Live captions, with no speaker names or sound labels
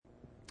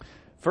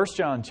1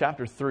 John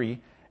chapter 3,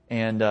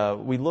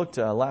 and we looked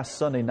last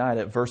Sunday night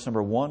at verse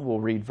number 1. We'll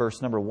read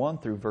verse number 1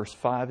 through verse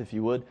 5, if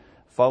you would.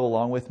 Follow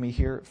along with me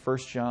here. 1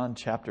 John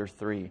chapter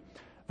 3.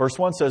 Verse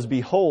 1 says,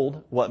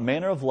 "Behold, what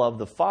manner of love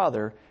the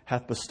Father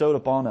hath bestowed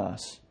upon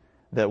us,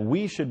 that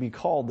we should be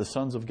called the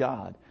sons of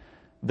God.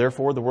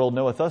 Therefore the world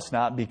knoweth us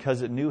not,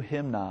 because it knew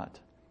Him not.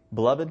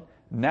 Beloved,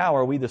 now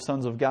are we the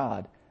sons of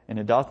God, and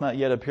it doth not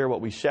yet appear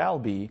what we shall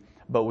be,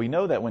 but we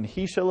know that when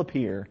He shall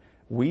appear,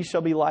 we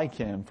shall be like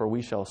Him, for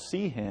we shall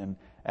see Him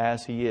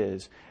as He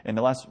is." And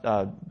the last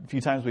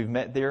few times we've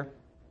met there,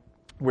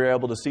 we're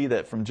able to see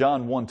that from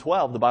John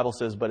 1:12, the Bible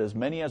says, "But as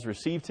many as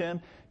received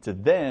Him, to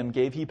them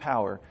gave He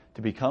power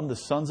to become the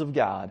sons of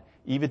God,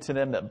 even to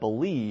them that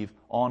believe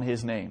on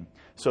His name."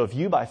 So if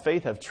you by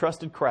faith have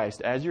trusted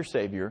Christ as your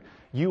Savior,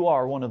 you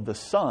are one of the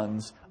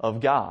sons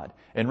of God.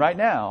 And right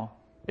now,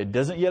 it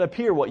doesn't yet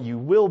appear what you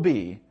will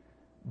be,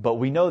 but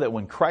we know that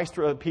when Christ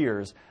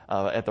appears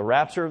at the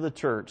rapture of the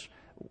church,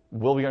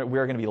 we are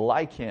going to be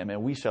like Him,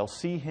 and we shall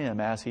see Him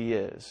as He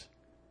is.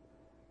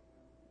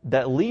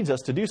 That leads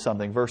us to do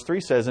something. Verse 3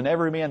 says, "And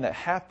every man that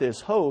hath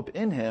this hope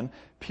in Him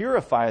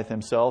purifieth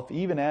himself,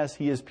 even as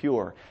he is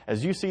pure."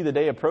 As you see the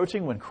day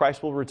approaching when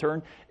Christ will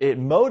return, it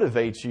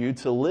motivates you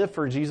to live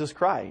for Jesus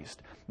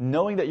Christ,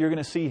 knowing that you're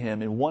going to see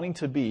Him and wanting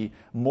to be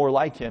more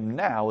like Him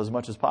now as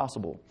much as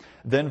possible.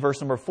 Then verse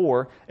number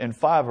 4 and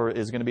 5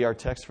 is going to be our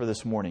text for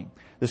this morning.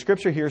 The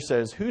scripture here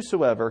says,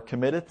 "Whosoever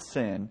committeth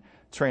sin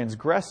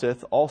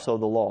transgresseth also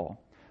the law.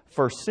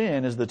 For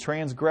sin is the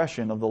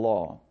transgression of the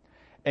law.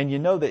 And you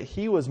know that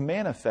He was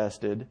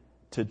manifested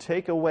to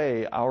take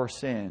away our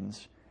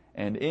sins,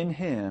 and in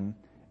Him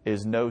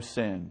is no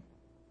sin."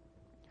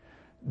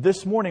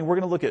 This morning we're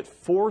going to look at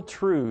 4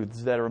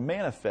 truths that are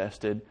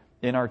manifested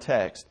in our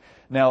text.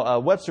 Now,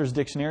 Webster's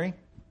dictionary,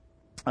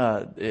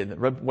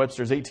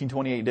 Webster's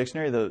 1828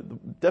 dictionary, the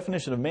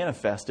definition of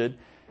manifested,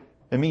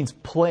 it means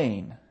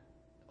plain,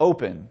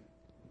 open,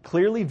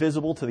 clearly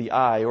visible to the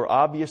eye or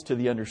obvious to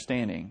the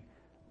understanding,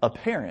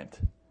 apparent,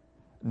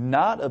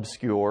 not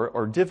obscure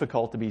or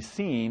difficult to be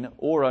seen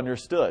or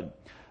understood.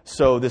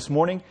 So this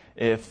morning,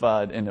 if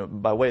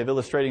by way of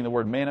illustrating the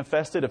word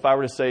manifested, if I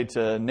were to say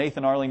to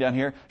Nathan Arling down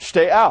here,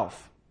 "Steh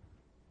auf."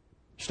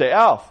 Steh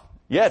auf.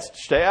 Yes,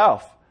 steh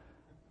auf.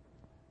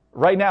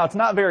 Right now, it's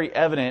not very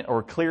evident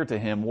or clear to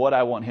him what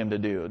I want him to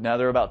do. Now,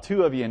 there are about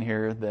 2 of you in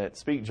here that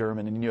speak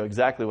German, and you knew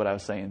exactly what I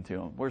was saying to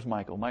him. Where's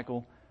Michael?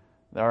 Michael?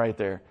 All right,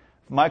 there.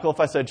 Michael, if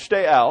I said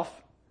 "Steh auf"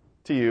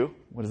 to you,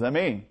 what does that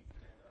mean?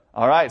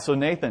 All right, so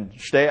Nathan,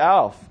 "Steh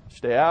auf."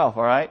 Steh auf,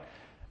 all right?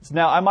 So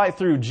now, I might,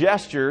 through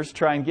gestures,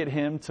 try and get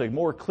him to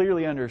more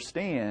clearly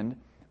understand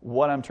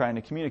what I'm trying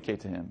to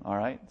communicate to him. All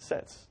right?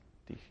 Setz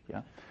dich,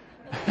 yeah?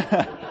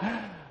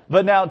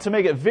 But now, to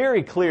make it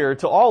very clear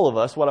to all of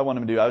us what I want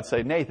him to do, I would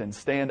say, "Nathan,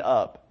 stand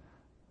up."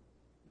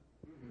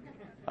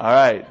 All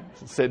right,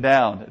 sit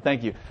down.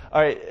 Thank you.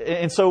 All right,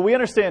 and so we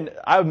understand,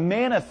 I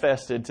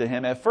manifested to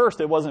him. At first,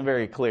 it wasn't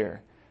very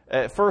clear.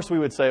 At first, we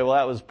would say, well,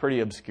 that was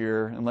pretty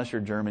obscure. Unless you're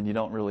German, you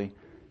don't really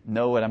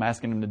know what I'm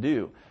asking him to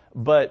do.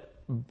 But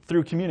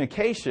through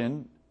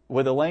communication,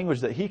 with a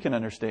language that he can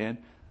understand,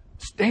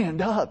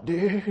 "Stand up,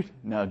 dude."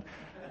 No.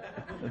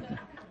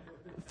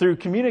 Through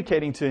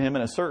communicating to him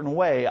in a certain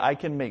way, I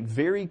can make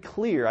very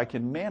clear, I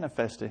can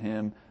manifest to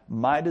him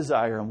my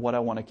desire and what I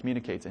want to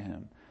communicate to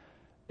him.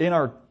 In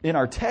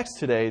our text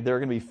today, there are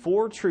going to be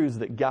 4 truths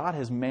that God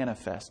has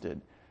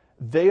manifested.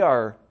 They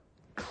are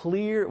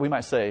clear, we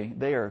might say,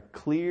 they are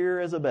clear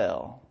as a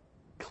bell,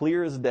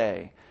 clear as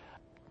day.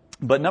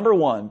 But number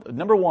one,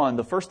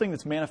 the first thing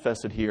that's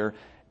manifested here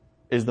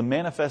is the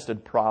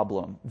manifested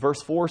problem.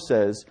 Verse 4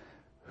 says,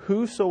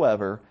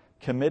 "Whosoever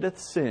committeth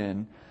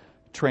sin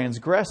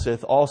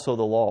transgresseth also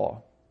the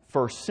law.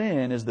 For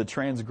sin is the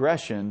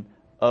transgression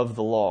of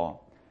the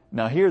law."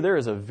 Now here there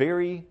is a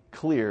very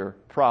clear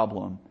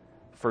problem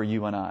for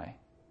you and I.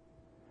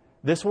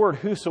 This word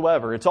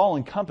 "whosoever," it's all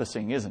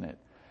encompassing, isn't it?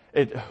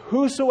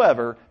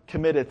 "Whosoever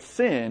committeth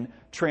sin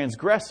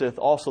transgresseth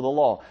also the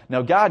law."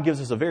 Now God gives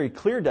us a very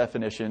clear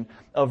definition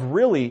of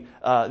really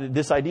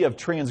this idea of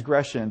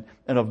transgression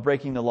and of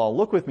breaking the law.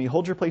 Look with me,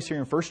 hold your place here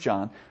in 1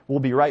 John. We'll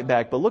be right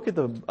back. But look at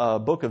the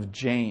book of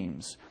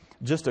James.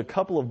 Just a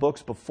couple of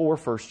books before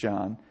 1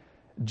 John.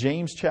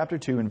 James chapter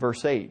 2 and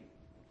verse 8.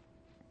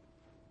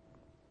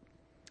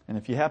 And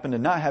if you happen to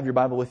not have your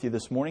Bible with you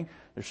this morning,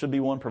 there should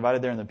be one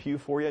provided there in the pew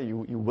for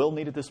you. You will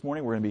need it this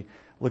morning. We're going to be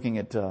looking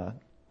at a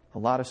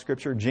lot of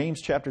Scripture.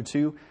 James chapter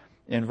 2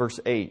 and verse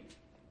 8.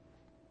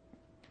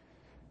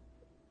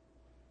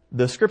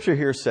 The Scripture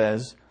here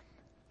says,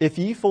 "If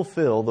ye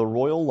fulfill the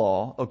royal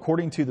law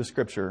according to the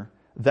Scripture,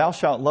 thou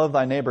shalt love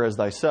thy neighbor as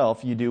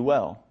thyself, ye do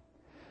well.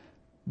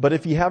 But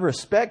if ye have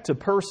respect to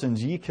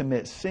persons, ye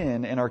commit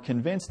sin and are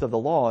convinced of the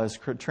law as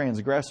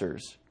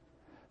transgressors.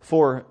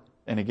 For,"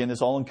 and again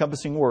this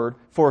all-encompassing word,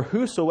 "for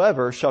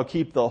whosoever shall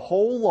keep the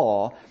whole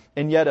law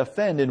and yet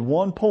offend in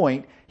one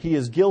point, he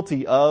is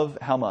guilty of"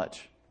 how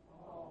much?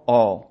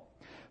 All.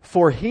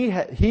 "For he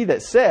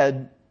that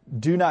said,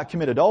 do not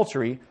commit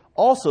adultery,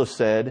 also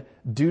said,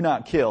 do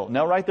not kill."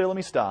 Now right there, let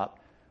me stop.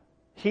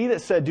 He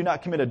that said, do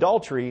not commit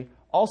adultery,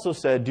 also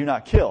said, do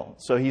not kill.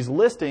 So he's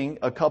listing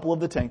a couple of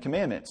the 10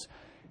 commandments.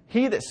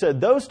 He that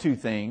said those two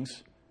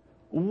things,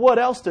 what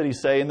else did he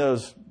say in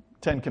those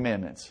 10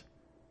 commandments?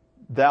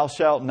 Thou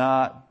shalt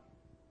not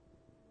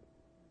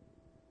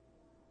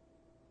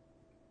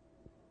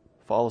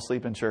fall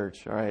asleep in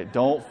church. All right,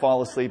 don't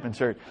fall asleep in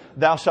church.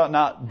 Thou shalt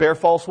not bear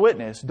false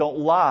witness. Don't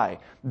lie.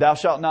 Thou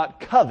shalt not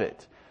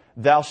covet.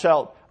 Thou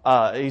shalt,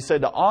 he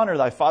said, to honor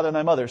thy father and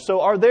thy mother.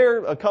 So are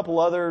there a couple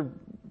other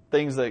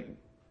things that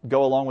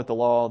go along with the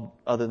law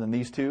other than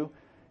these two?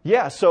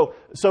 Yeah, so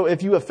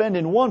if you offend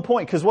in one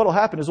point, because what will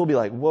happen is we'll be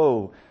like,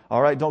 whoa,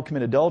 all right, don't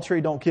commit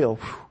adultery, don't kill.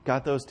 Whew,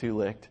 got those two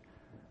licked.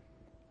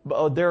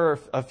 But there are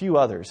a few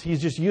others.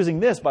 He's just using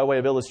this by way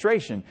of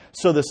illustration.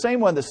 So the same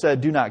one that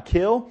said, do not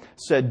kill,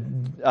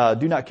 said,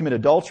 do not commit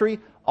adultery,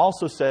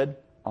 also said,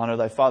 honor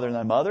thy father and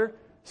thy mother,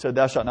 said,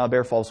 thou shalt not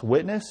bear false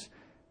witness.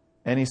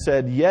 And he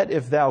said, yet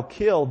if thou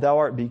kill, thou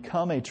art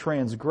become a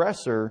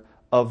transgressor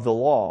of the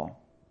law.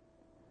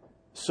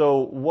 So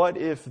what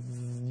if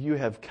you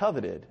have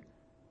coveted?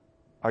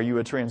 Are you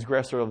a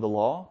transgressor of the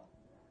law?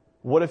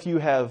 What if you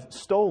have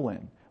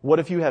stolen? What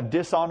if you have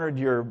dishonored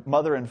your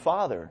mother and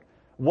father?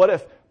 What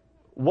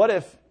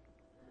if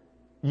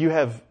you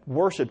have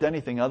worshipped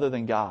anything other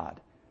than God?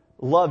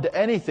 Loved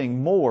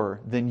anything more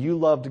than you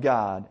loved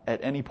God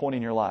at any point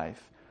in your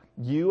life?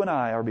 You and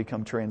I are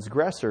become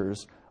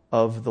transgressors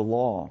of the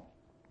law.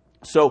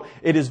 So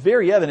it is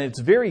very evident,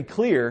 it's very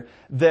clear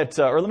that,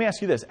 or let me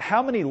ask you this,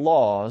 how many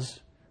laws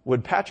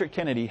would Patrick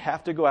Kennedy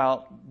have to go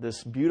out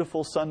this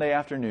beautiful Sunday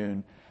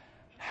afternoon?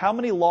 How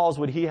many laws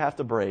would he have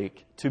to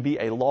break to be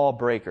a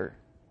lawbreaker?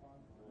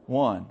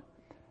 One.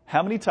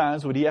 How many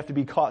times would he have to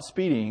be caught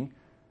speeding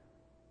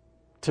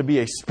to be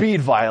a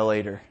speed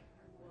violator?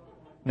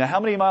 Now, how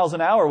many miles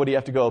an hour would he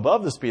have to go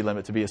above the speed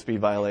limit to be a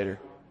speed violator?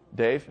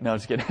 Dave? No,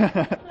 just kidding.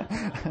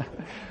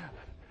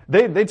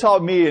 They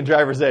taught me in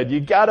driver's ed, you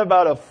got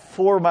about a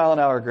 4 mile an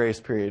hour grace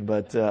period,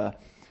 but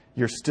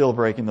you're still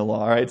breaking the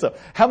law. All right. So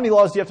how many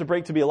laws do you have to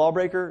break to be a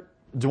lawbreaker?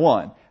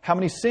 One. How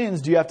many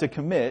sins do you have to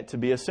commit to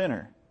be a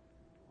sinner?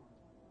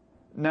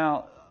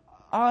 Now,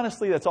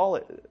 honestly, that's all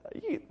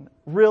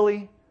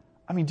really?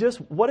 I mean, just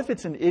what if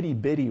it's an itty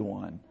bitty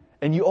one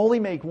and you only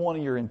make one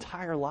in your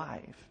entire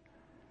life?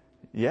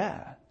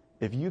 Yeah.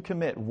 If you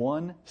commit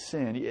one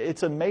sin,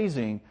 it's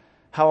amazing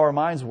how our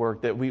minds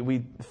work that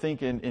we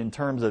think in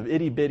terms of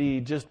itty bitty,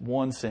 just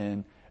one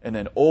sin, and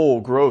then, oh,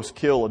 gross,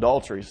 kill,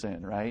 adultery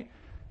sin, right?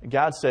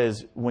 God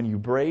says, when you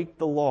break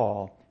the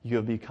law, you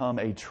have become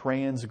a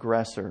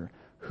transgressor.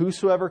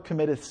 Whosoever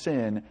committeth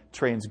sin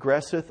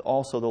transgresseth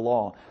also the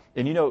law.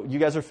 And you know, you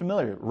guys are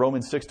familiar.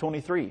 Romans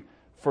 6:23.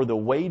 For the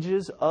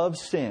wages of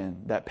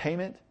sin, that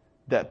payment,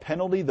 that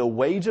penalty, the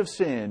wage of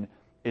sin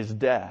is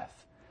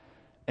death.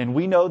 And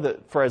we know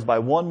that for as by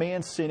one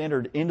man sin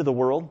entered into the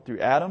world through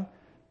Adam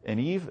and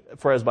Eve,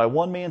 for as by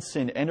one man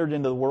sin entered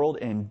into the world,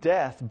 and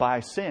death by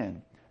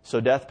sin. So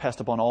death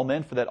passed upon all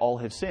men, for that all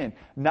have sinned.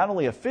 Not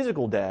only a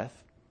physical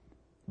death,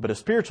 but a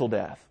spiritual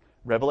death.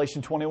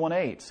 Revelation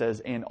 21:8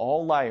 says, and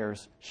all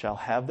liars shall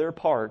have their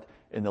part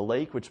in the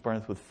lake which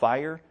burneth with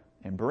fire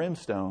and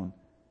brimstone,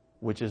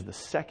 which is the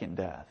second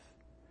death.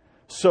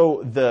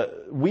 So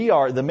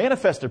the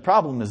manifested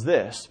problem is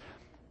this.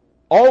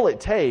 All it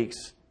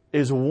takes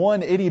is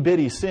one itty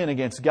bitty sin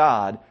against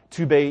God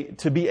to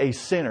be a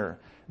sinner.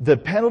 The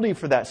penalty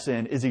for that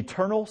sin is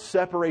eternal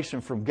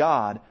separation from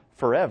God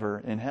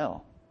forever in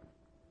hell.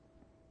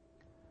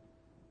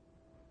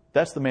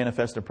 That's the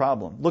manifested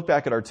problem. Look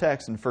back at our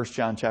text in 1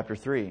 John chapter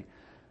 3.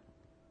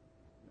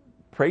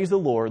 Praise the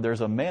Lord, there's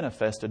a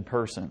manifested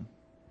person.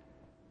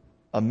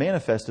 A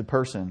manifested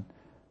person.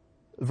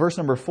 Verse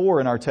number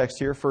 4 in our text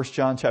here, 1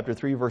 John chapter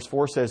 3, verse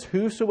 4 says,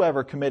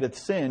 whosoever committeth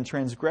sin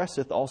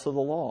transgresseth also the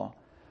law.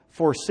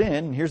 For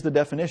sin, and here's the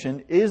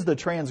definition, is the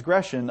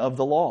transgression of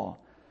the law.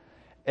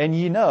 And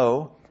ye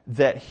know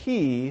that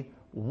he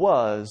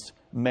was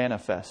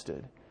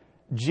manifested.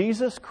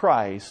 Jesus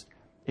Christ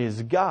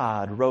is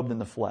God robed in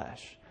the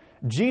flesh.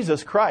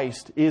 Jesus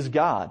Christ is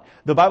God.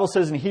 The Bible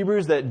says in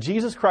Hebrews that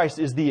Jesus Christ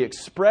is the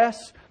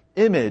express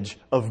image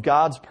of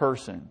God's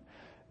person.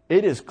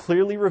 It is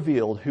clearly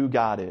revealed who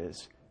God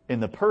is in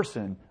the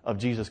person of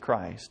Jesus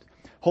Christ.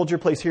 Hold your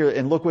place here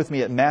and look with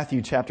me at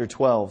Matthew chapter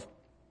 12.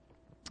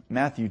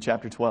 Matthew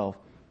chapter 12.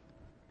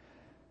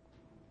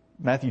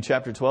 Matthew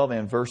chapter 12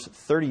 and verse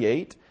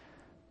 38.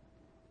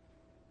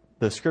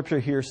 The scripture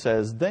here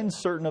says, then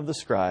certain of the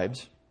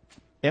scribes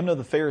and of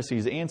the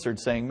Pharisees answered,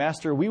 saying,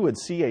 Master, we would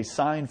see a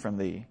sign from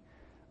thee.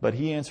 But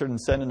he answered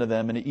and said unto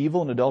them, an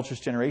evil and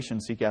adulterous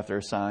generation seek after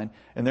a sign,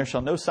 and there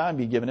shall no sign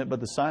be given it but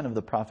the sign of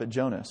the prophet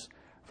Jonas.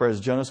 For as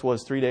Jonas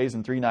was 3 days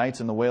and 3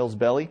 nights in the whale's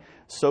belly,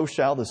 so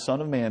shall the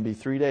Son of Man be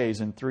 3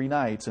 days and 3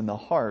 nights in the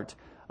heart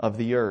of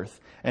the earth.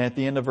 And at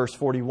the end of verse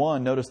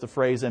 41, notice the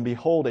phrase, and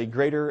behold, a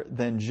greater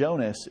than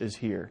Jonas is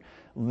here.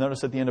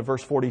 Notice at the end of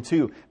verse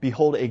 42,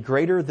 behold, a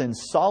greater than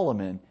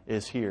Solomon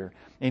is here.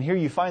 And here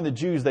you find the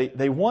Jews,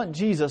 they want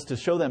Jesus to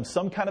show them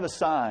some kind of a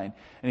sign.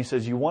 And he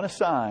says, you want a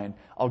sign?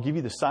 I'll give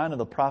you the sign of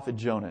the prophet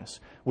Jonas,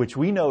 which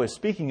we know is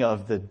speaking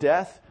of the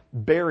death,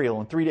 burial,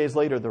 and 3 days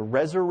later, the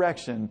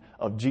resurrection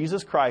of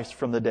Jesus Christ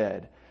from the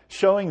dead.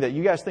 Showing that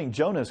you guys think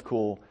Jonah is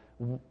cool,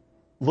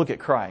 look at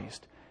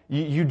Christ.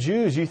 You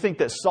Jews, you think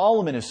that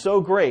Solomon is so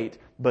great,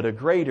 but a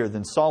greater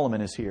than Solomon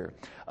is here.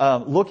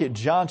 Look at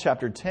John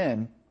chapter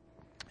 10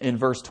 in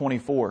verse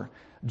 24.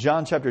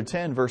 John chapter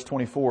 10, verse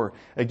 24.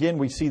 Again,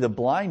 we see the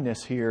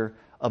blindness here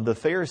of the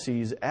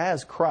Pharisees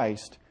as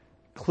Christ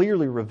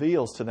clearly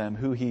reveals to them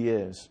who He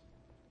is.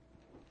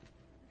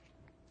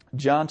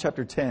 John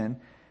chapter 10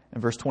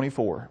 and verse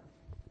 24.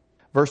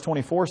 Verse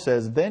 24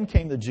 says, then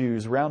came the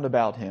Jews round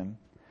about Him,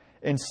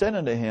 and said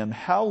unto Him,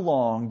 how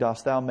long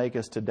dost thou make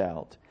us to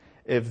doubt?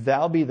 If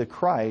thou be the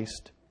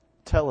Christ,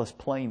 tell us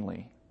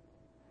plainly.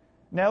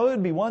 Now it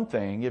would be one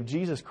thing if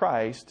Jesus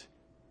Christ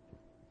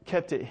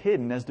kept it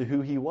hidden as to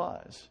who He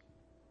was.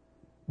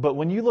 But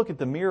when you look at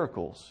the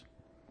miracles,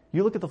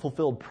 you look at the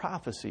fulfilled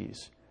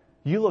prophecies,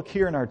 you look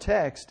here in our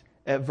text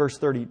at verse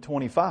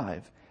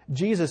 25.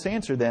 Jesus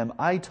answered them,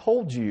 I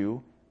told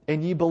you,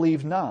 and ye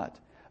believe not.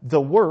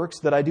 The works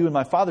that I do in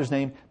my Father's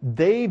name,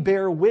 they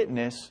bear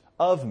witness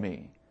of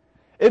me.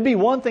 It'd be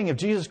one thing if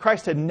Jesus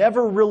Christ had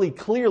never really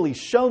clearly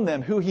shown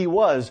them who He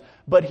was,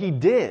 but He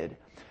did.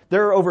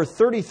 There are over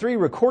 33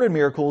 recorded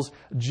miracles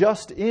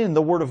just in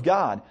the Word of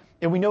God.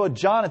 And we know at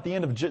John, at the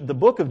end of the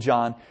book of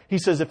John, he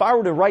says, if I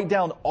were to write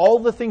down all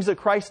the things that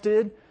Christ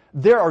did,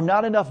 there are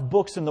not enough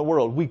books in the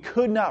world. We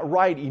could not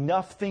write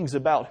enough things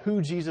about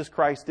who Jesus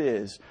Christ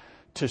is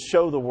to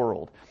show the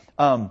world.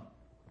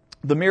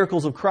 The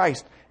miracles of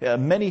Christ,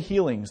 many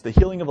healings, the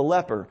healing of a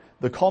leper,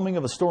 the calming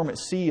of a storm at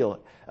sea,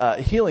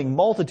 healing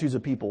multitudes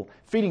of people,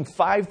 feeding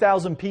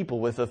 5,000 people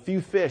with a few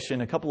fish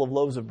and a couple of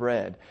loaves of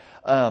bread.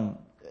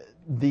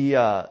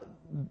 The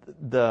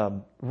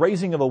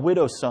raising of a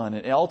widow's son,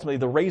 and ultimately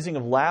the raising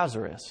of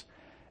Lazarus.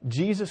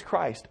 Jesus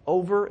Christ,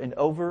 over and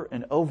over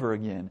and over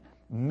again,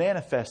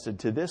 manifested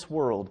to this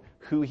world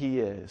who He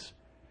is.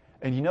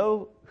 And you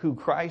know who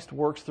Christ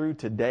works through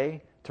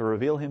today to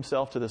reveal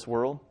Himself to this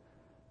world?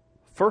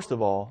 First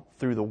of all,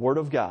 through the Word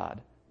of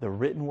God, the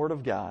written Word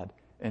of God,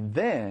 and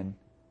then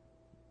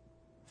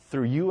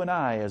through you and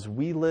I as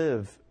we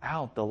live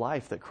out the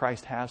life that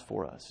Christ has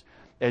for us.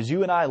 As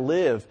you and I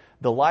live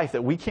the life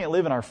that we can't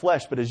live in our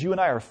flesh, but as you and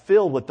I are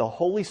filled with the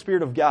Holy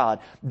Spirit of God,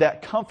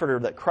 that Comforter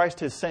that Christ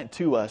has sent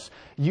to us,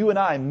 you and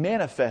I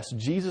manifest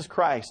Jesus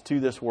Christ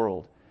to this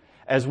world.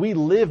 As we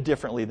live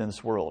differently than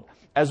this world,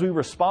 as we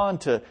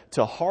respond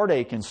to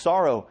heartache and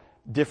sorrow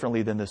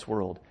differently than this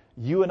world,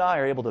 you and I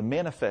are able to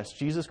manifest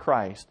Jesus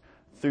Christ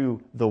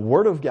through the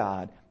Word of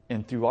God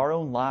and through our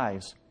own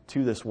lives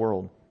to this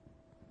world.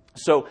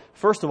 So,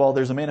 first of all,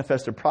 there's a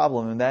manifested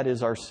problem, and that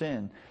is our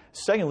sin.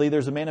 Secondly,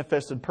 there's a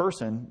manifested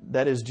person,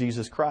 that is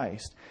Jesus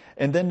Christ.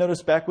 And then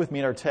notice back with me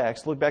in our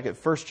text, look back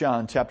at 1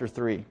 John chapter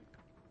 3.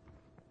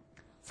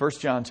 1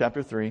 John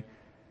chapter 3.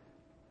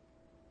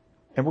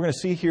 And we're going to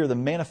see here the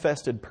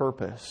manifested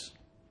purpose.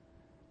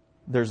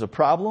 There's a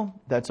problem,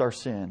 that's our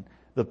sin.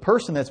 The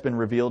person that's been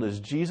revealed is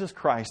Jesus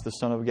Christ, the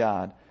Son of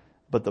God.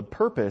 But the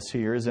purpose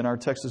here is in our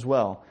text as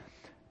well.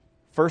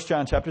 1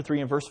 John chapter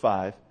 3 and verse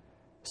 5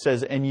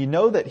 says, and you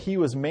know that He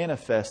was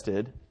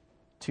manifested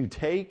to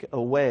take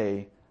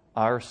away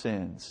our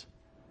sins.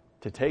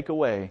 To take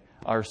away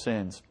our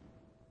sins.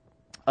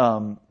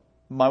 My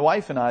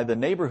wife and I, the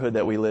neighborhood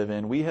that we live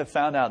in, we have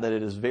found out that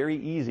it is very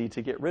easy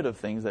to get rid of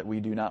things that we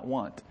do not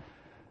want.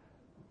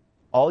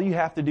 All you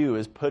have to do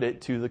is put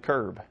it to the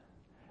curb.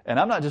 And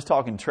I'm not just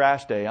talking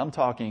trash day. I'm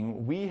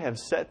talking we have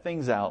set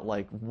things out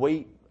like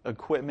weight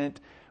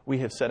equipment. We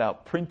have set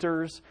out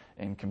printers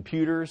and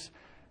computers.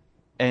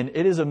 And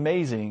it is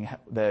amazing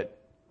that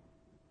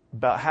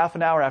about half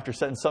an hour after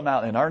setting something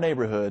out in our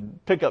neighborhood,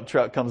 pickup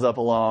truck comes up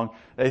along,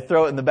 they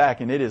throw it in the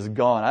back, and it is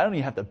gone. I don't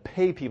even have to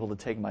pay people to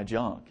take my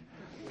junk.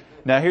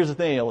 Now, here's the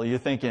thing. You're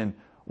thinking,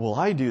 well,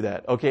 I do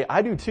that. Okay,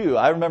 I do too.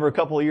 I remember a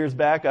couple of years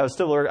back, I was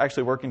still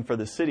actually working for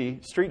the city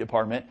street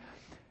department,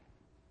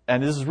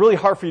 and this is really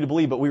hard for you to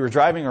believe, but we were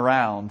driving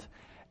around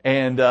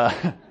and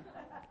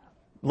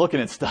looking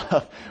at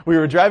stuff. We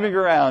were driving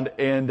around,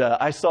 and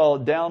I saw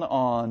down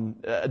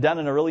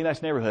in a really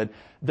nice neighborhood,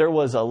 there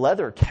was a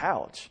leather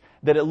couch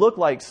that it looked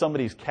like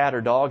somebody's cat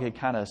or dog had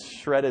kind of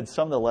shredded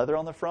some of the leather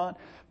on the front,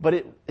 but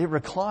it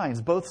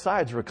reclines, both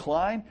sides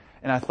recline,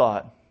 and I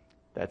thought,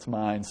 that's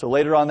mine. So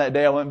later on that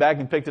day, I went back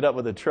and picked it up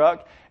with a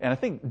truck, and I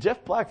think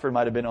Jeff Blackford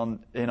might have been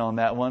in on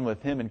that one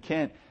with him and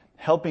Kent,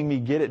 helping me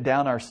get it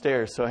down our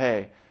stairs. So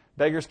hey,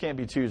 beggars can't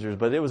be choosers,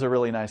 but it was a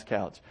really nice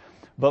couch.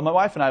 But my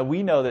wife and I,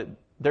 we know that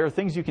there are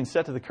things you can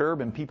set to the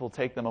curb and people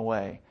take them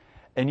away.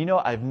 And you know,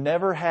 I've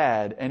never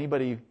had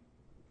anybody,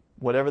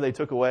 whatever they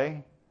took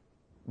away,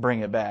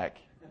 bring it back.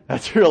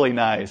 That's really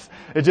nice.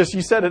 It just,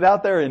 you set it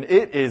out there and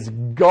it is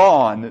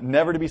gone,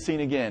 never to be seen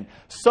again.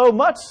 So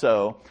much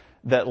so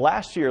that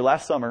last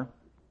summer,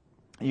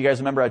 you guys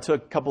remember I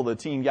took a couple of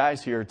the teen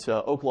guys here to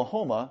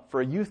Oklahoma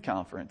for a youth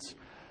conference.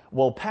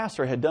 Well,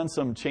 Pastor had done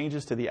some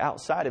changes to the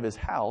outside of his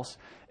house,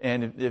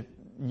 and if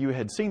you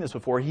had seen this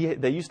before,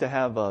 they used to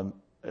have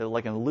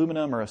like an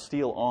aluminum or a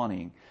steel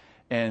awning,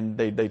 and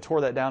they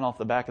tore that down off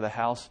the back of the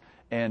house,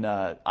 and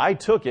I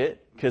took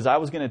it because I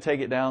was going to take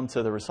it down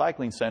to the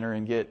recycling center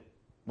and get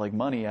like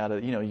money out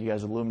of, you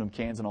guys, aluminum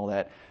cans and all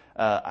that.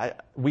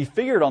 We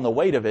figured on the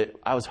weight of it,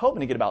 I was hoping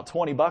to get about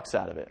 $20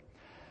 out of it.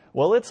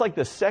 Well, it's like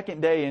the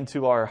second day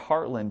into our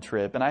Heartland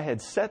trip, and I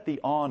had set the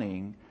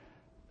awning.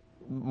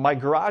 My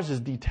garage is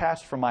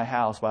detached from my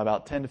house by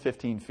about 10 to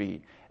 15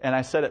 feet, and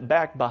I set it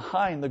back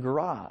behind the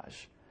garage,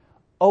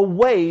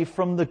 away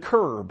from the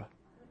curb,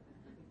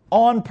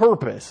 on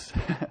purpose,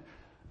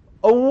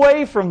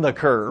 away from the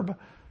curb.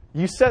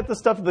 You set the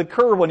stuff to the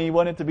curb when you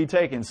want it to be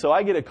taken. So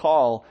I get a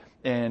call,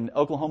 and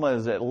Oklahoma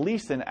is at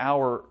least an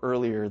hour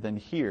earlier than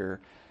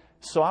here.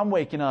 So I'm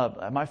waking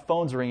up, my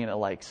phone's ringing at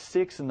like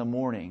 6 in the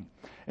morning.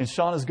 And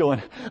Shauna's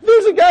going,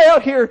 there's a guy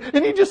out here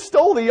and he just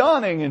stole the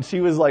awning. And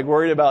she was like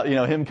worried about,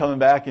 him coming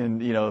back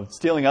and,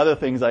 stealing other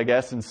things, I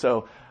guess. And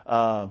so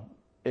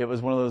it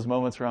was one of those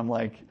moments where I'm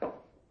like,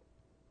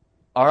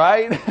 all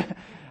right.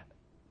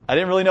 I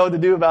didn't really know what to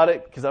do about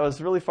it because I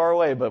was really far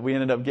away, but we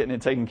ended up getting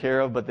it taken care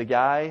of. But the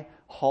guy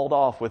hauled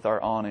off with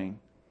our awning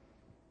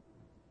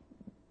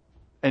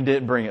and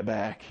didn't bring it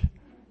back.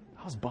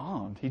 I was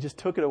bummed. He just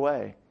took it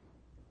away.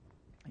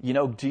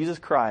 Jesus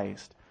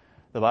Christ,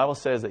 the Bible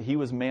says that He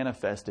was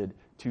manifested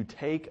to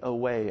take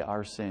away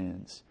our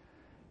sins.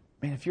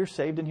 Man, if you're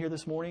saved in here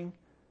this morning,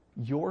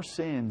 your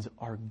sins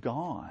are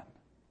gone.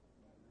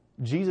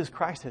 Jesus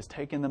Christ has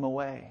taken them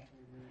away.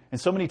 And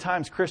so many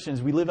times,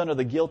 Christians, we live under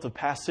the guilt of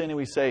past sin and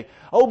we say,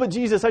 oh, but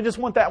Jesus, I just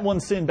want that one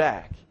sin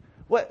back.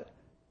 What?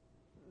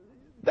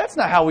 That's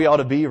not how we ought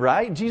to be,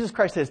 right? Jesus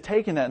Christ has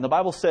taken that. And the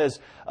Bible says,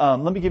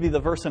 let me give you the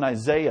verse in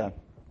Isaiah.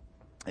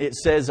 It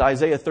says,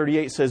 Isaiah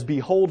 38 says,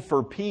 behold,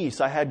 for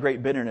peace I had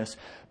great bitterness,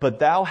 but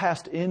thou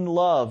hast in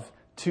love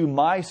to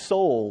my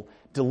soul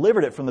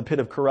delivered it from the pit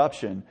of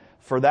corruption,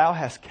 for thou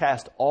hast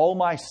cast all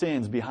my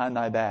sins behind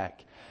thy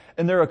back.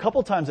 And there are a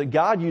couple times that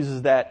God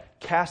uses that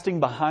casting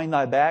behind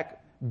thy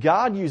back.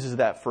 God uses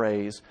that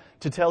phrase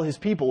to tell His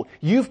people,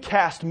 you've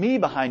cast me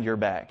behind your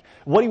back.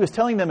 What He was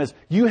telling them is,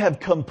 you have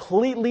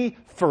completely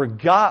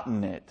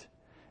forgotten it.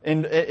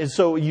 And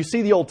so you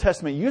see the Old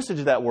Testament usage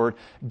of that word.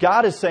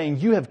 God is saying,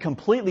 you have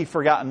completely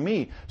forgotten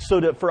me.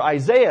 So for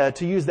Isaiah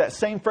to use that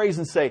same phrase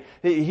and say,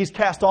 He's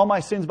cast all my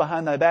sins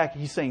behind thy back,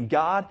 He's saying,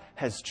 God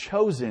has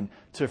chosen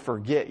to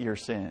forget your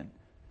sin.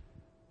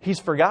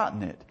 He's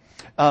forgotten it.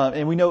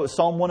 And we know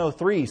Psalm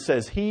 103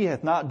 says, He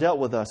hath not dealt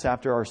with us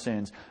after our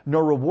sins,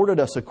 nor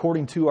rewarded us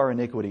according to our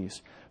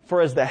iniquities.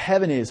 For as the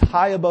heaven is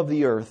high above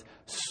the earth,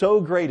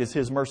 so great is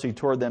His mercy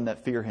toward them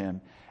that fear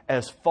Him.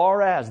 As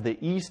far as the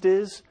east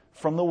is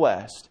from the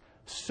west,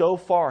 so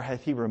far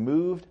hath He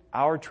removed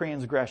our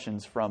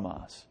transgressions from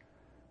us.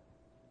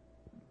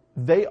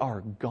 They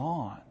are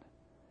gone.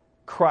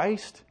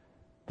 Christ,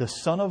 the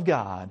Son of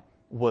God,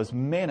 was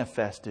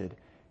manifested.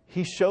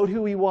 He showed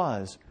who He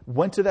was,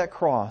 went to that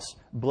cross,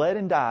 bled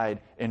and died,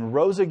 and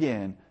rose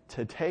again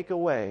to take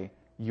away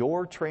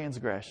your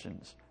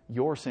transgressions,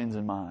 your sins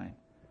and mine.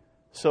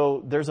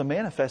 So there's a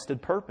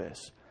manifested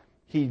purpose.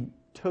 He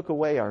took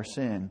away our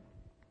sin.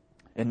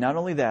 And not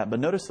only that, but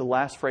notice the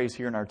last phrase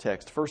here in our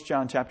text. 1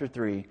 John chapter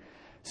 3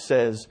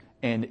 says,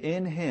 and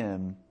in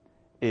Him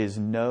is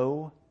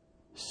no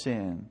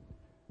sin,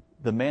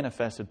 the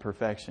manifested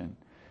perfection.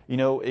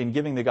 In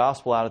giving the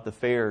gospel out at the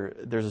fair,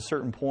 there's a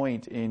certain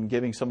point in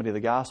giving somebody the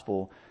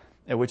gospel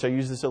at which I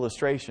use this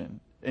illustration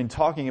in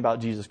talking about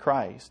Jesus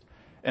Christ.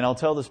 And I'll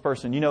tell this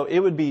person, it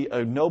would be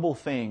a noble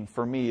thing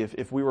for me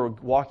if we were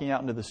walking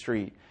out into the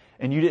street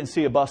and you didn't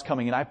see a bus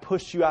coming and I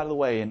pushed you out of the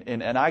way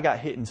and I got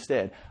hit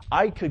instead.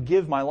 I could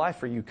give my life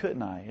for you,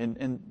 couldn't I?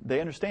 And they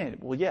understand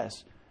it. Well,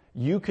 yes,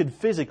 you could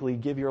physically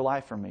give your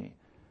life for me.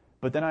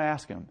 But then I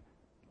ask them,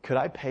 could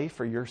I pay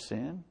for your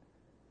sin?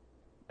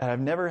 And I've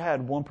never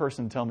had one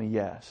person tell me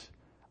yes.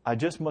 I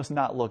just must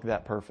not look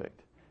that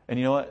perfect. And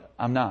you know what?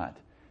 I'm not.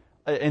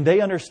 And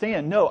they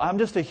understand, no, I'm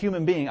just a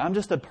human being. I'm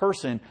just a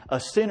person, a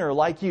sinner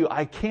like you.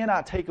 I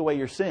cannot take away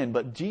your sin.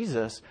 But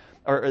Jesus,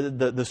 or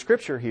the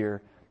scripture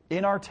here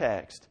in our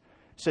text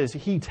says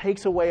He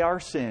takes away our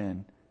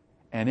sin,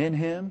 and in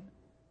Him,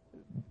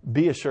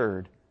 be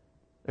assured,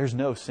 there's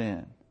no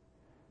sin.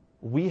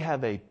 We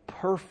have a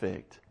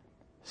perfect,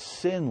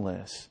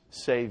 sinless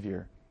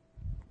Savior.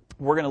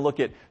 We're going to look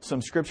at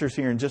some scriptures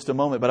here in just a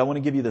moment, but I want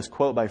to give you this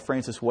quote by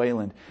Francis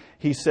Wayland.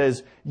 He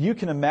says, you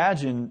can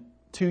imagine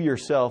to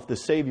yourself the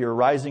Savior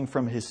rising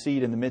from His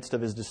seat in the midst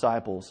of His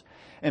disciples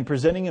and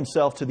presenting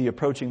Himself to the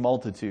approaching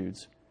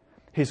multitudes.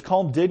 His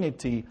calm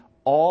dignity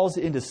awes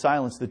into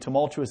silence the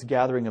tumultuous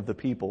gathering of the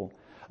people.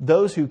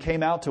 Those who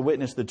came out to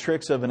witness the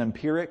tricks of an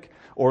empiric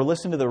or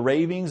listen to the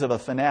ravings of a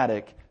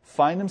fanatic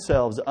find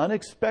themselves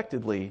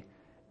unexpectedly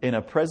in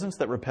a presence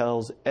that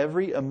repels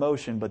every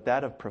emotion but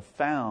that of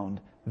profound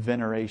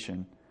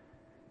veneration.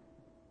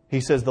 He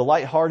says, the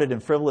lighthearted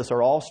and frivolous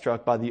are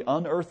awestruck by the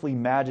unearthly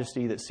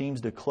majesty that seems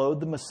to clothe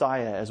the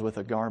Messiah as with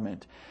a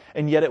garment.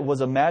 And yet it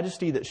was a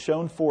majesty that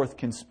shone forth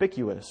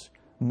conspicuous,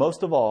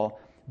 most of all,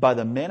 by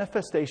the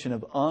manifestation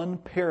of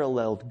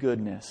unparalleled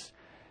goodness.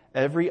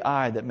 Every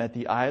eye that met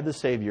the eye of the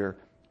Savior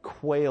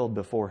quailed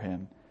before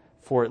Him,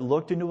 for it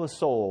looked into a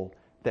soul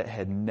that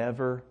had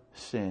never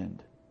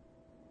sinned.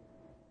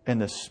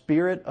 And the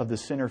spirit of the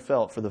sinner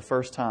felt for the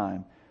first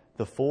time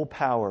the full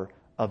power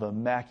of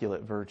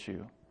immaculate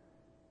virtue.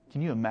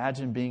 Can you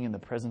imagine being in the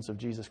presence of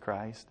Jesus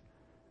Christ?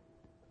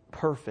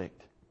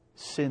 Perfect,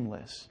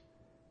 sinless,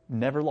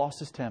 never lost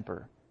his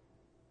temper,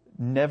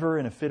 never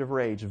in a fit of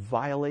rage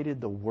violated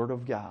the Word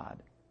of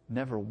God,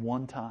 never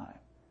one time.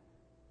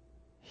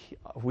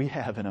 We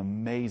have an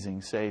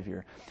amazing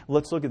Savior.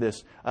 Let's look at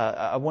this.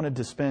 I wanted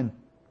to spend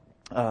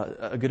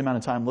a good amount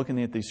of time looking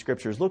at these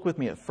scriptures. Look with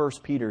me at 1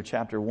 Peter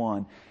chapter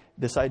 1.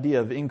 This idea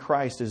of in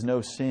Christ is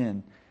no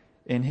sin,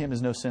 in Him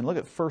is no sin. Look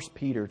at 1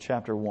 Peter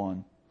chapter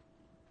 1.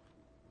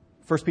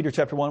 1 Peter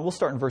chapter 1, we'll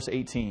start in verse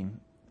 18.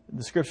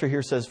 The scripture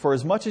here says, "For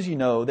as much as you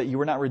know that you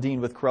were not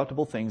redeemed with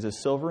corruptible things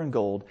as silver and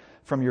gold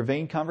from your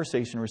vain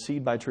conversation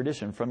received by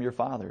tradition from your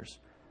fathers,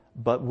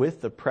 but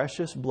with the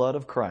precious blood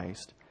of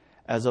Christ,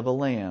 as of a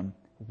lamb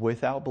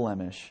without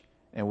blemish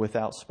and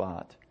without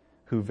spot,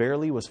 who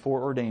verily was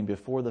foreordained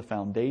before the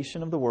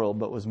foundation of the world,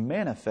 but was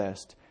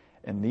manifest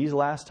in these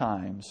last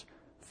times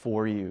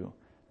for you."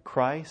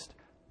 Christ,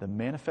 the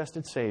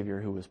manifested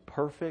Savior, who was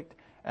perfect,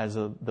 as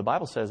the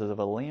Bible says, as of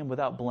a lamb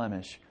without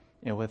blemish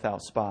and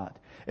without spot.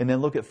 And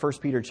then look at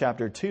 1 Peter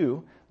chapter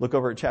 2. Look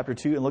over at chapter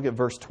 2 and look at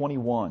verse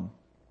 21.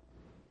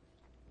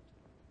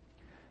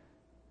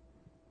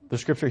 The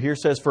scripture here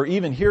says, "For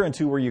even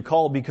hereunto were you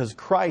called, because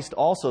Christ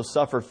also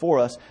suffered for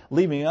us,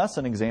 leaving us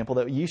an example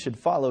that ye should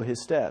follow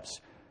His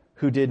steps,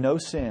 who did no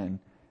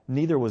sin,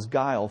 neither was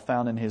guile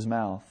found in His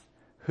mouth,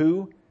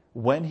 who,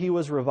 when He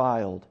was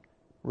reviled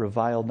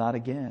not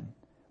again.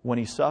 When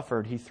He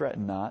suffered, He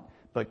threatened not,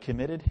 but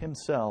committed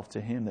Himself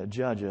to Him that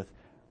judgeth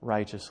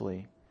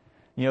righteously."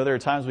 You know, there are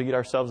times we get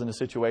ourselves into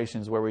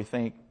situations where we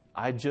think,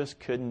 I just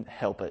couldn't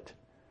help it.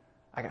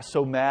 I got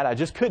so mad, I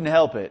just couldn't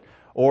help it.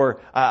 Or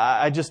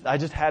I just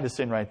had to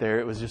sin right there.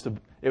 It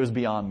was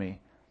beyond me.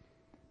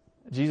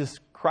 Jesus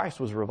Christ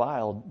was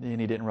reviled,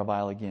 and He didn't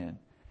revile again.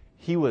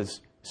 He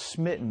was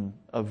smitten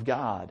of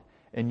God,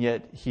 and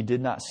yet He did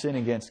not sin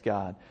against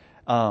God.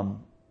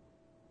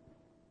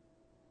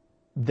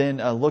 Then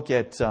look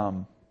at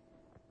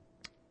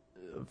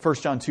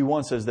 1 John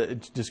 2:1 says that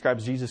it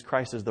describes Jesus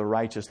Christ as the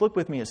righteous. Look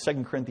with me at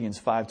 2 Corinthians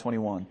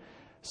 5:21.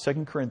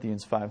 2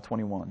 Corinthians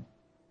 5:21.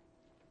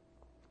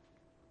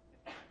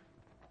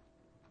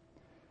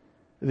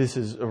 This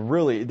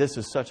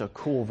is such a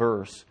cool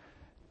verse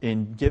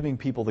in giving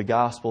people the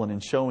gospel and in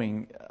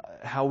showing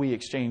how we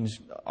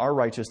exchange our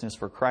righteousness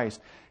for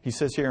Christ. He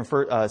says here in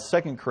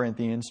 2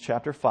 Corinthians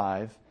chapter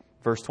 5,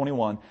 verse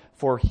 21,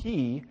 "For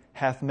He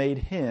hath made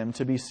Him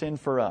to be sin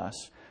for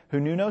us, who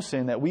knew no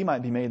sin, that we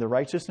might be made the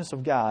righteousness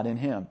of God in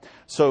Him."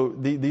 So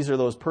these are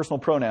those personal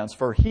pronouns.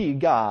 "For He,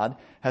 God,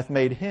 hath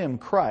made Him,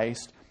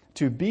 Christ,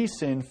 to be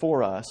sin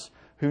for us,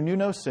 who knew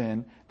no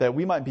sin, that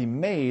we might be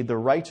made the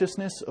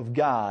righteousness of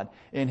God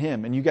in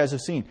Him." And you guys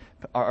have seen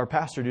our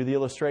pastor do the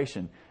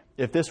illustration.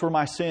 If this were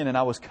my sin and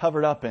I was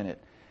covered up in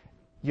it,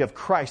 you have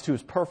Christ who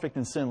is perfect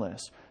and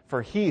sinless.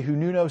 "For He who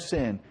knew no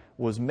sin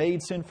was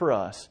made sin for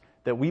us,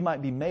 that we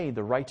might be made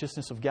the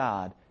righteousness of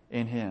God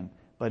in Him.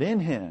 But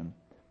in Him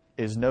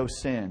is no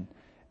sin."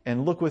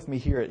 And look with me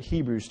here at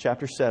Hebrews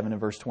chapter 7 and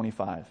verse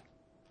 25.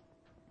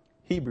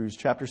 Hebrews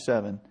chapter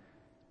 7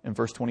 and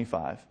verse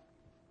 25.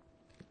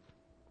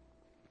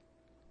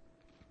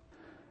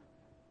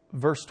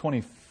 Verse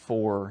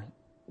 24,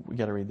 we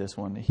got to read this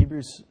one.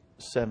 Hebrews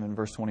 7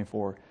 verse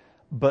 24.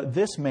 "But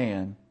this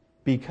man,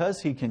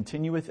 because he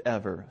continueth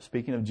ever,"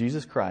 speaking of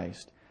Jesus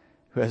Christ,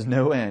 "who has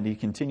no end, He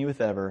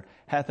continueth ever,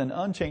 hath an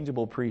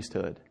unchangeable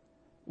priesthood.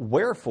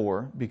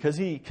 Wherefore," because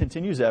He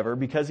continues ever,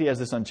 because He has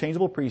this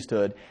unchangeable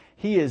priesthood,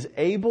 He is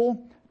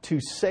able to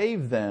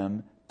save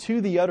them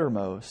to the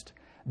uttermost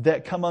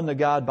that come unto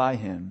God by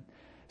Him,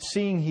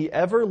 seeing He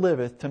ever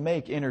liveth to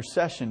make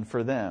intercession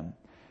for them.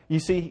 You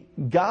see,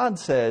 God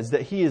says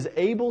that He is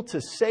able to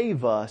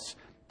save us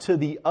to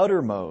the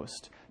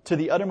uttermost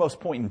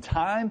point in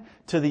time,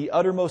 to the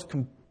uttermost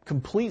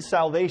complete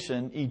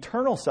salvation,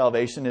 eternal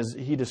salvation as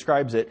He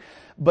describes it.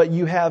 But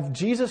you have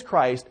Jesus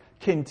Christ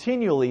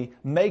continually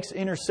makes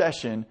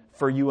intercession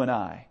for you and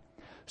I.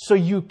 So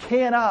you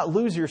cannot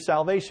lose your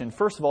salvation.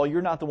 First of all,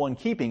 you're not the one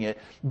keeping it,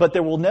 but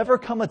there will never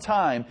come a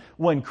time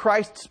when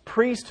Christ's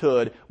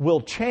priesthood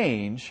will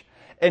change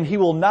and He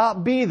will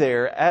not be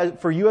there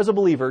for you as a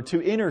believer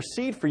to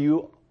intercede for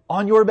you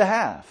on your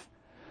behalf.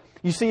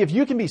 You see, if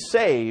you can be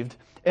saved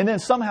and then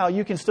somehow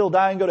you can still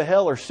die and go to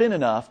hell or sin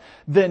enough,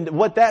 then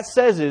what that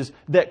says is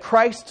that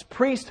Christ's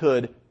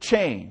priesthood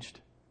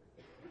changed.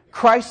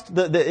 Christ,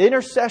 the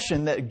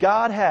intercession that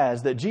God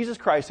has, that Jesus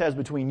Christ has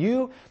between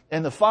you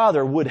and the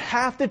Father would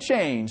have to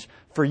change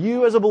for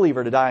you as a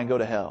believer to die and go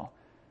to hell.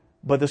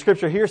 But the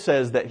scripture here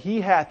says that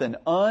He hath an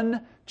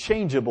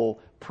unchangeable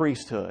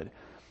priesthood.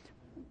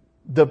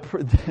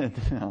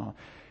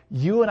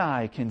 You and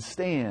I can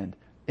stand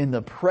in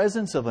the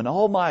presence of an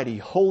almighty,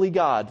 holy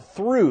God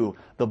through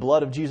the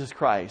blood of Jesus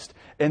Christ.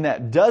 And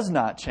that does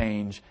not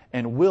change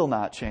and will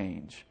not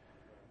change.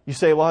 You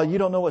say, well, you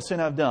don't know what sin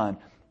I've done.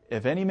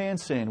 If any man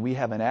sin, we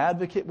have an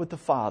advocate with the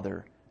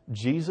Father,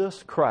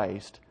 Jesus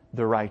Christ,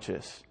 the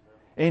righteous.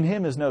 In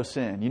Him is no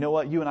sin. You know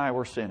what? You and I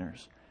were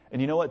sinners.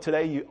 And you know what?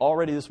 Today,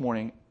 already this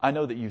morning, I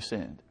know that you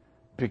sinned.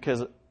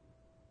 Because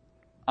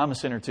I'm a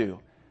sinner too.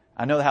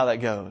 I know how that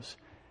goes.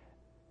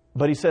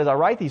 But He says, I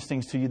write these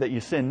things to you that you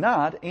sin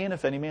not, and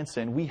if any man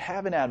sin, we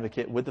have an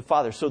advocate with the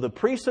Father. So the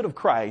priesthood of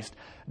Christ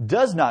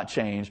does not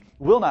change,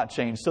 will not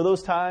change. So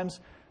those times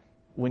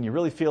when you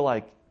really feel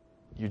like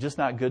you're just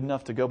not good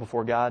enough to go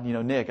before God. You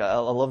know, Nick, I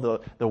love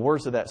the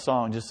words of that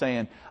song, just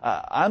saying,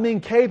 I'm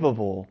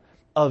incapable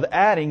of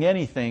adding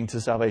anything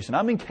to salvation.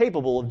 I'm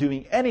incapable of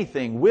doing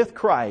anything with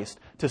Christ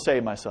to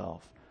save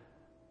myself.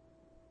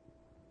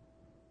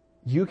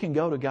 You can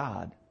go to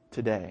God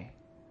today.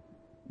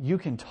 You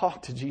can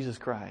talk to Jesus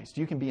Christ.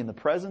 You can be in the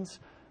presence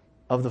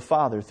of the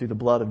Father through the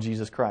blood of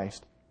Jesus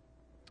Christ.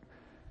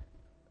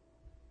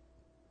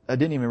 I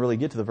didn't even really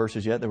get to the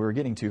verses yet that we were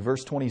getting to.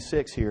 Verse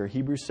 26 here,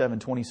 Hebrews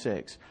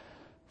 7:26.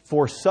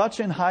 For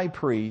such an high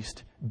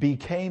priest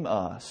became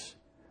us,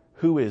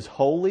 who is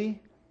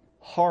holy,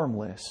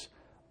 harmless,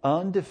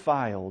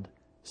 undefiled,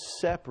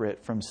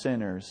 separate from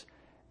sinners,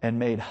 and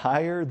made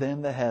higher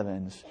than the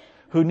heavens,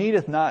 who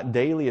needeth not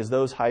daily as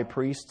those high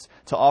priests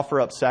to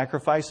offer up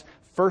sacrifice,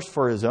 first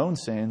for His own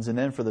sins and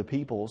then for the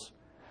people's.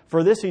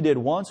 For this He did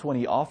once when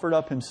He offered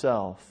up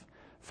Himself.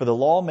 For the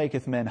law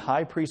maketh men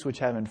high priests which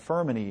have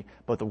infirmity,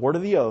 but the word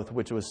of the oath,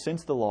 which was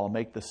since the law,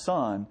 make the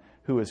Son,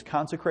 who is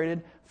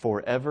consecrated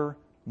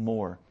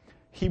forevermore.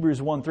 Hebrews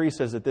 1:3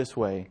 says it this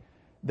way,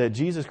 that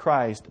Jesus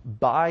Christ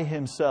by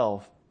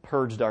Himself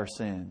purged our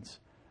sins.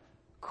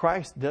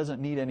 Christ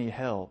doesn't need any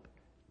help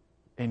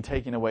in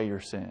taking away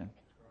your sin.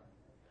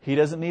 He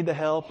doesn't need the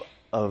help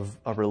of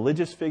a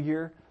religious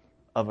figure,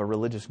 of a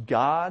religious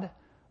God,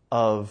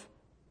 of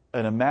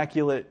an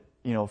immaculate,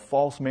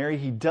 false Mary.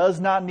 He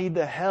does not need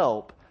the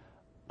help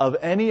of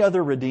any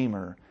other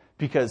Redeemer,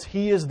 because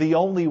He is the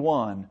only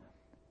one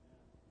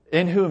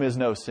in whom is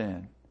no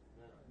sin.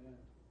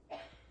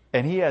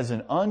 And He has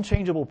an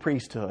unchangeable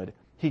priesthood.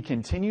 He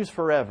continues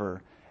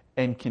forever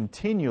and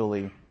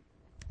continually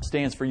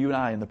stands for you and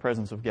I in the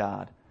presence of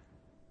God.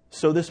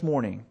 So this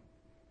morning,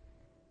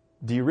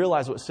 do you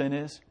realize what sin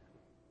is?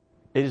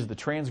 It is the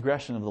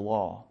transgression of the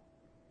law.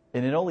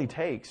 And it only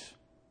takes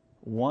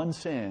one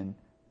sin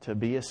to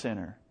be a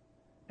sinner.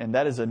 And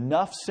that is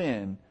enough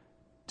sin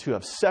to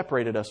have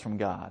separated us from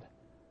God.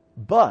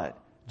 But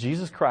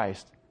Jesus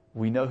Christ,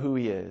 we know who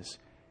He is.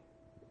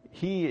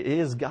 He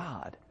is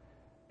God.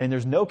 And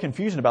there's no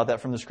confusion about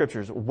that from the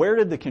Scriptures. Where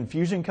did the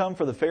confusion come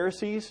for the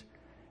Pharisees?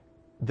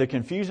 The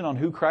confusion on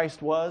who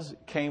Christ was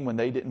came when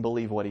they didn't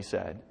believe what He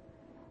said.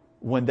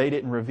 When they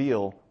didn't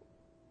reveal,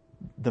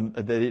 when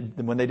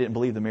they didn't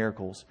believe the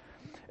miracles.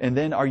 And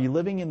then, are you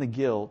living in the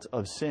guilt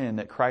of sin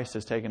that Christ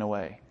has taken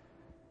away?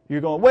 You're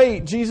going,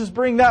 wait, Jesus,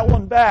 bring that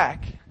one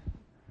back.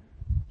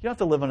 You don't have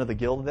to live under the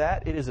guilt of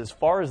that. It is as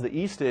far as the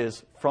east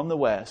is from the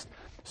west.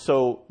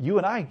 So you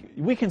and I,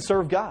 we can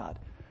serve God.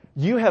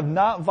 You have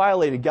not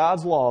violated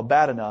God's law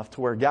bad enough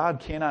to where God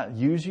cannot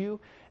use you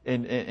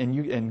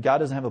and God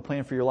doesn't have a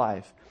plan for your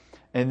life.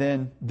 And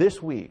then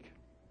this week,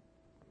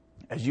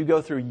 as you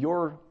go through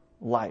your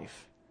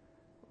life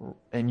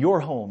and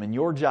your home and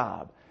your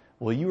job,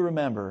 will you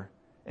remember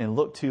and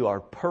look to our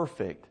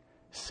perfect,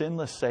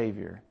 sinless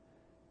Savior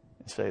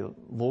and say,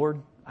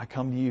 Lord, I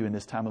come to you in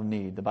this time of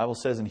need. The Bible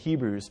says in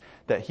Hebrews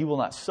that He will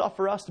not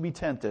suffer us to be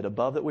tempted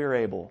above that we are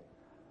able,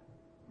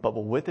 but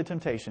will with the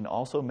temptation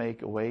also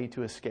make a way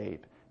to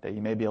escape, that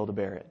you may be able to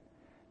bear it.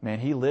 Man,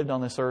 He lived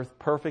on this earth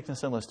perfect and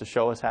sinless to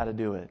show us how to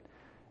do it.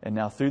 And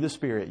now through the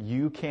Spirit,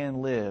 you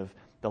can live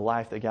the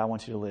life that God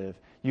wants you to live.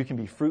 You can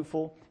be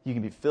fruitful. You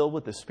can be filled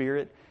with the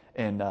Spirit.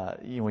 And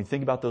when you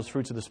think about those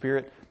fruits of the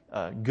Spirit,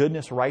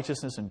 goodness,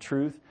 righteousness, and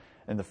truth.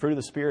 And the fruit of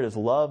the Spirit is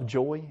love,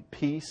 joy,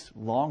 peace,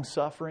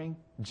 long-suffering,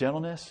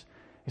 gentleness.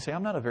 You say,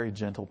 I'm not a very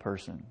gentle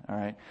person. All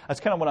right. That's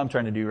kind of what I'm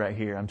trying to do right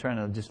here. I'm trying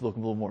to just look a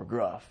little more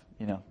gruff,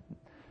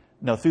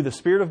 No, through the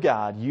Spirit of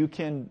God, you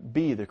can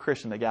be the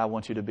Christian that God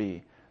wants you to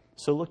be.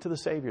 So look to the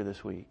Savior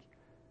this week.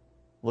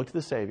 Look to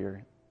the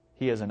Savior.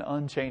 He has an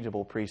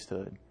unchangeable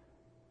priesthood.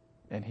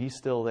 And He's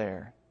still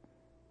there.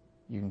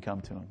 You can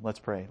come to Him. Let's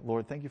pray.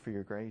 Lord, thank You for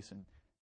Your grace. And